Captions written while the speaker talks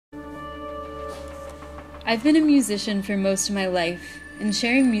I've been a musician for most of my life, and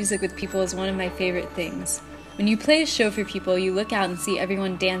sharing music with people is one of my favorite things. When you play a show for people, you look out and see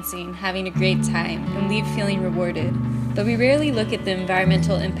everyone dancing, having a great time, and leave feeling rewarded. But we rarely look at the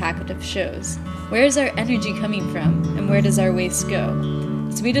environmental impact of shows. Where is our energy coming from, and where does our waste go?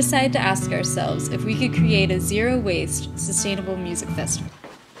 So we decided to ask ourselves if we could create a zero-waste, sustainable music festival.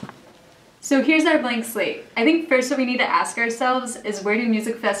 So here's our blank slate. I think first what we need to ask ourselves is, where do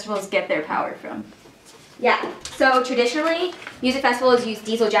music festivals get their power from? Yeah, so traditionally, music festivals use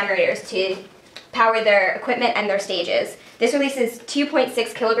diesel generators to power their equipment and their stages. This releases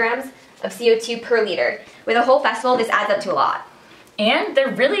 2.6 kilograms of CO2 per liter. With a whole festival, this adds up to a lot. And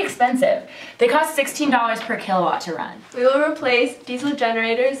they're really expensive. They cost $16 per kilowatt to run. We will replace diesel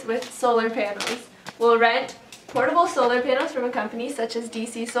generators with solar panels. We'll rent portable solar panels from a company such as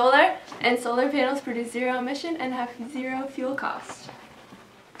DC Solar, and solar panels produce zero emission and have zero fuel cost.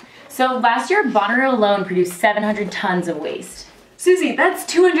 So last year, Bonnaroo alone produced 700 tons of waste. Susie, that's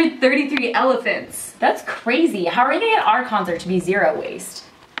 233 elephants. That's crazy. How are we gonna get our concert to be zero waste?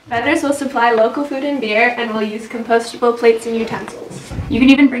 Vendors will supply local food and beer, and will use compostable plates and utensils. You can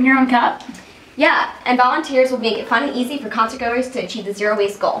even bring your own cup. Yeah, and volunteers will make it fun and easy for concertgoers to achieve the zero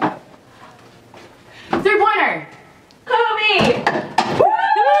waste goal. Three-pointer! Kobe!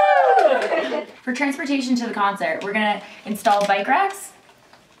 For transportation to the concert, we're gonna install bike racks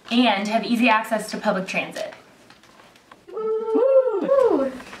and have easy access to public transit.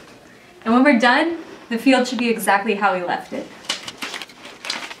 Woo! And when we're done, the field should be exactly how we left it.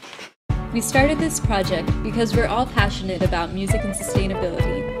 We started this project because we're all passionate about music and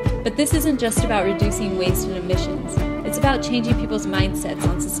sustainability. But this isn't just about reducing waste and emissions. It's about changing people's mindsets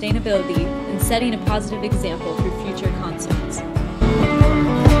on sustainability and setting a positive example for future concerts.